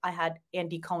week. I had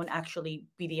Andy Cohen actually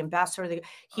be the ambassador.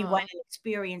 He went and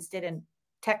experienced it and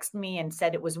texted me and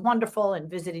said it was wonderful and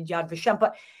visited Yad Vashem.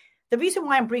 But the reason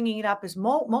why I'm bringing it up is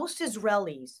most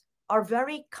Israelis are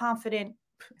very confident.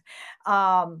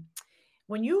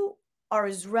 When you are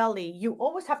Israeli, you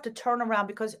always have to turn around,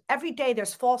 because every day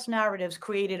there's false narratives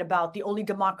created about the only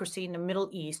democracy in the Middle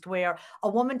East where a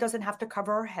woman doesn't have to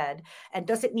cover her head and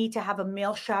doesn't need to have a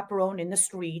male chaperone in the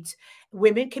streets.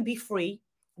 Women can be free.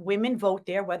 Women vote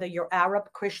there, whether you're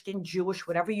Arab, Christian, Jewish,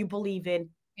 whatever you believe in.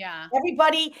 Yeah.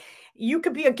 Everybody, you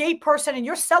could be a gay person and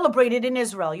you're celebrated in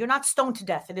Israel. You're not stoned to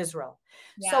death in Israel.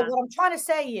 Yeah. So what I'm trying to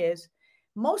say is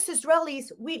most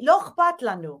Israelis, we loch bat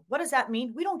lanu. What does that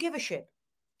mean? We don't give a shit.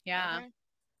 Yeah.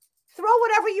 Throw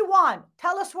whatever you want.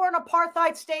 Tell us we're an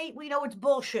apartheid state. We know it's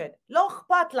bullshit. Loch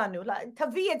bat lanu. Like,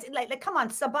 come on,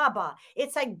 sababa.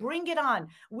 It's like, bring it on.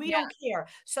 We don't care.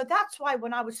 So that's why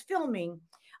when I was filming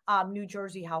New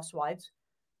Jersey Housewives,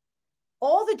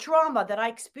 all the drama that I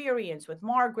experienced with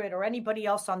Margaret or anybody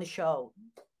else on the show,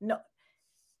 no,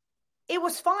 it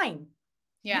was fine.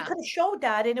 Yeah. You could have showed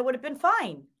that and it would have been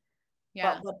fine.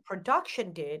 Yeah. But what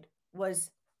production did was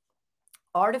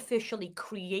artificially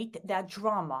create that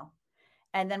drama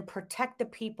and then protect the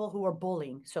people who are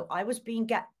bullying. So I was being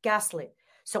gaslit.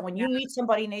 So when you meet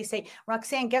somebody and they say,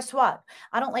 Roxanne, guess what?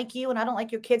 I don't like you and I don't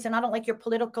like your kids and I don't like your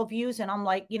political views. And I'm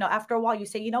like, after a while you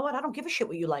say, you know what? I don't give a shit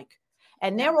what you like.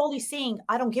 And they're only saying,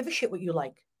 I don't give a shit what you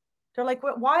like. They're like,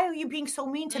 why are you being so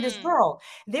mean to this girl?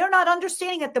 They're not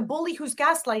understanding that the bully who's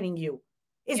gaslighting you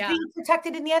is being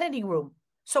protected in the editing room.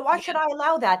 So why should I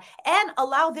allow that and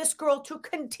allow this girl to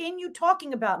continue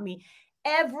talking about me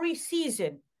every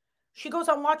season? She goes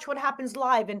on Watch What Happens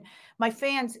Live, and my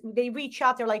fans, they reach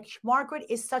out. They're like, Margaret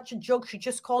is such a joke. She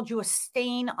just called you a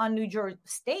stain on New Jersey.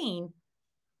 Stain?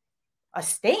 A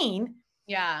stain?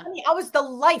 Yeah. I mean, I was the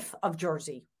life of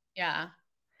Jersey. Yeah.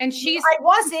 And if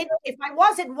I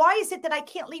wasn't, why is it that I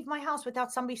can't leave my house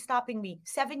without somebody stopping me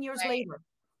 7 years later?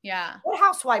 Yeah. What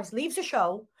housewives leaves a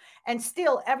show and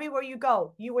still everywhere you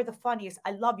go, you were the funniest.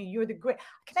 I love you. You're the great.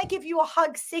 Can I give you a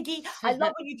hug, Siggy? I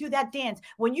love when you do that dance.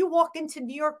 When you walked into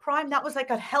New York Prime, that was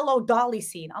like a Hello Dolly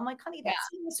scene. I'm like, honey, that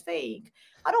scene is fake.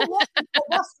 I don't walk into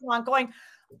a restaurant going,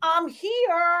 I'm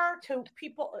here to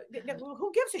people.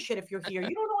 Who gives a shit if you're here?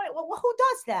 You don't know what, who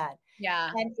does that? Yeah.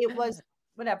 And it was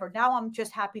whatever. Now I'm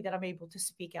just happy that I'm able to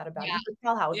speak out about it. You can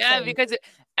tell how excited. Because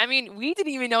we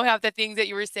didn't even know half the things that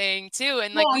you were saying too,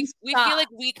 and like we feel like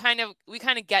we kind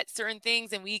of get certain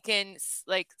things, and we can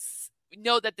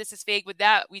know that this is fake, but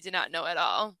that we did not know at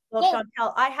all. Well,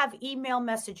 Chantel, I have email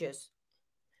messages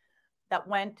that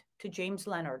went to James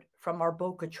Leonard from our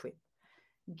Boca trip.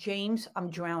 James, I'm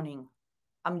drowning.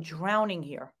 I'm drowning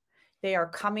here. They are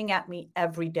coming at me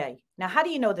every day. Now, how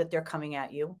do you know that they're coming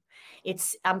at you?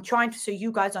 I'm trying to, so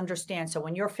you guys understand. So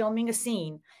when you're filming a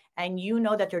scene and you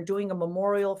know that they're doing a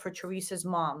memorial for Teresa's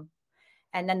mom,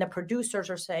 and then the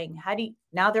producers are saying,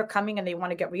 now they're coming and they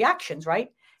want to get reactions,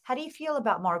 right? How do you feel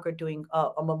about Margaret doing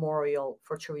a memorial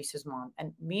for Teresa's mom?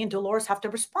 And me and Dolores have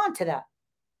to respond to that.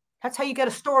 That's how you get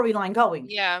a storyline going.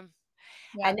 Yeah.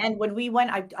 And then when we went,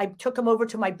 I took him over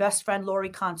to my best friend, Lori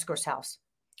Konsker's house.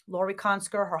 Lori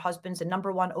Konsker, her husband's the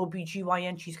 #1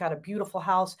 OBGYN. She's got a beautiful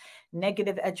house,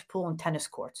 negative edge pool, and tennis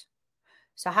courts.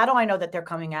 So how do I know that they're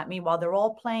coming at me? While they're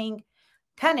all playing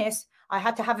tennis, I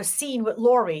had to have a scene with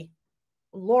Lori,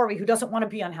 who doesn't want to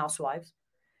be on Housewives,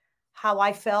 how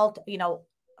I felt, and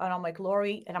I'm like,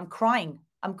 Lori, and I'm crying.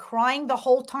 I'm crying the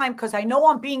whole time because I know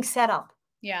I'm being set up.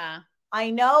 Yeah.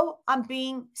 I know I'm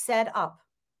being set up.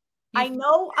 I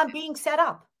know I'm being set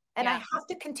up. And I have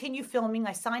to continue filming.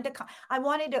 I signed I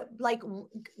wanted to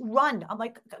run. I'm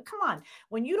like, come on.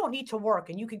 When you don't need to work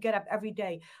and you could get up every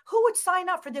day, who would sign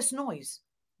up for this noise?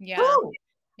 Yeah. Who?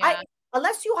 Yeah.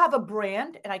 Unless you have a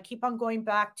brand, and I keep on going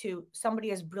back to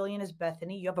somebody as brilliant as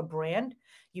Bethany, you have a brand,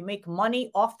 you make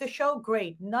money off the show,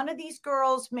 great. None of these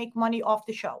girls make money off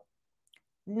the show.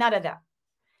 None of them.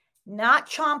 Not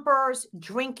chompers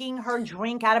drinking her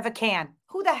drink out of a can.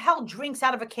 Who the hell drinks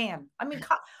out of a can? I mean,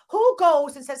 who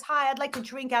goes and says, hi, I'd like a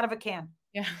drink out of a can?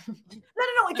 Yeah.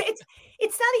 No.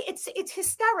 It's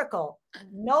hysterical.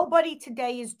 Nobody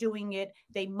today is doing it.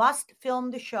 They must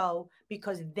film the show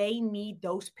because they need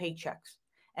those paychecks.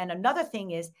 And another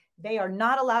thing is they are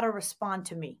not allowed to respond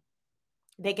to me.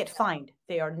 They get fined.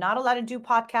 They are not allowed to do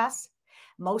podcasts.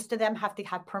 Most of them have to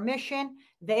have permission.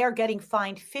 They are getting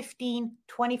fined $15,000,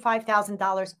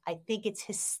 $25,000. I think it's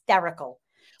hysterical.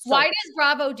 So, why does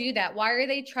Bravo do that? Why are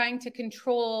they trying to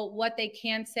control what they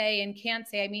can say and can't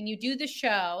say? I mean, you do the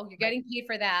show, you're getting paid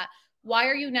for that. Why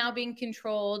are you now being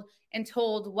controlled and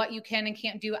told what you can and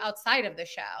can't do outside of the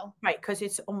show? Right, because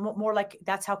it's more like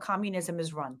that's how communism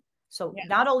is run. So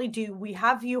not only do we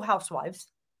have you housewives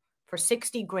for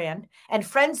 $60,000 and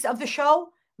friends of the show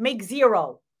make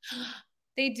 $0.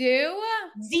 They do?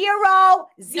 $0.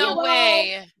 No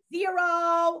way.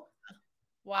 $0.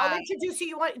 Wow. I'll introduce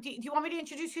you. Do you want me to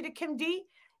introduce you to Kim D?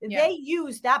 Yeah. They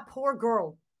used that poor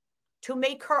girl to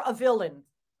make her a villain,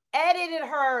 edited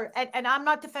her. And I'm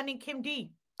not defending Kim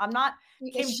D. I'm not.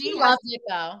 She loved it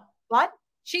though. What?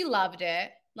 She loved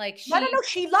it. No.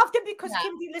 She loved it because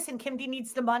Kim D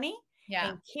needs the money.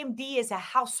 Yeah. And Kim D is a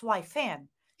housewife fan.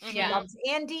 She loves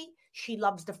Andy. She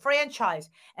loves the franchise.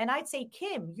 And I'd say,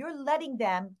 Kim, you're letting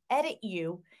them edit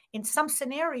you in some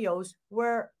scenarios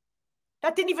where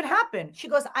that didn't even happen. She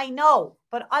goes, I know,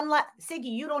 but unless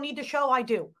Siggy, you don't need the show. I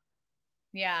do.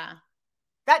 Yeah.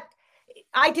 That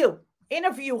I do.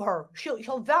 Interview her.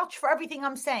 She'll vouch for everything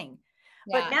I'm saying.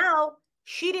 Yeah. But now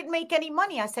she didn't make any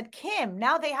money. I said, Kim,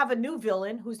 now they have a new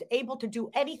villain who's able to do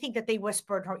anything that they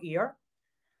whisper in her ear,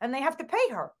 and they have to pay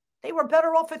her. They were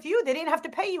better off with you. They didn't have to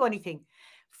pay you anything.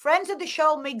 Friends of the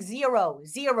show make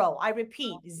 $0. I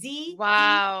repeat, $0.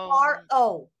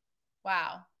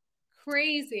 Wow.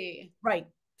 Crazy. Right.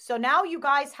 So now you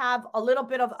guys have a little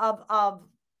bit of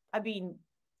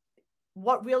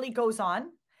what really goes on.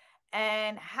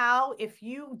 and how if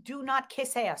you do not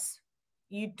kiss ass,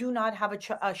 you do not have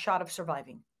a shot of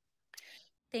surviving.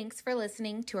 Thanks for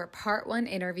listening to our part 1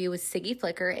 interview with Siggy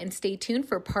Flicker, and stay tuned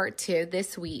for part 2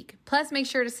 this week. Plus, make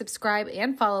sure to subscribe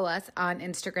and follow us on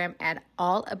Instagram at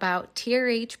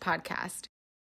allabouttrh podcast.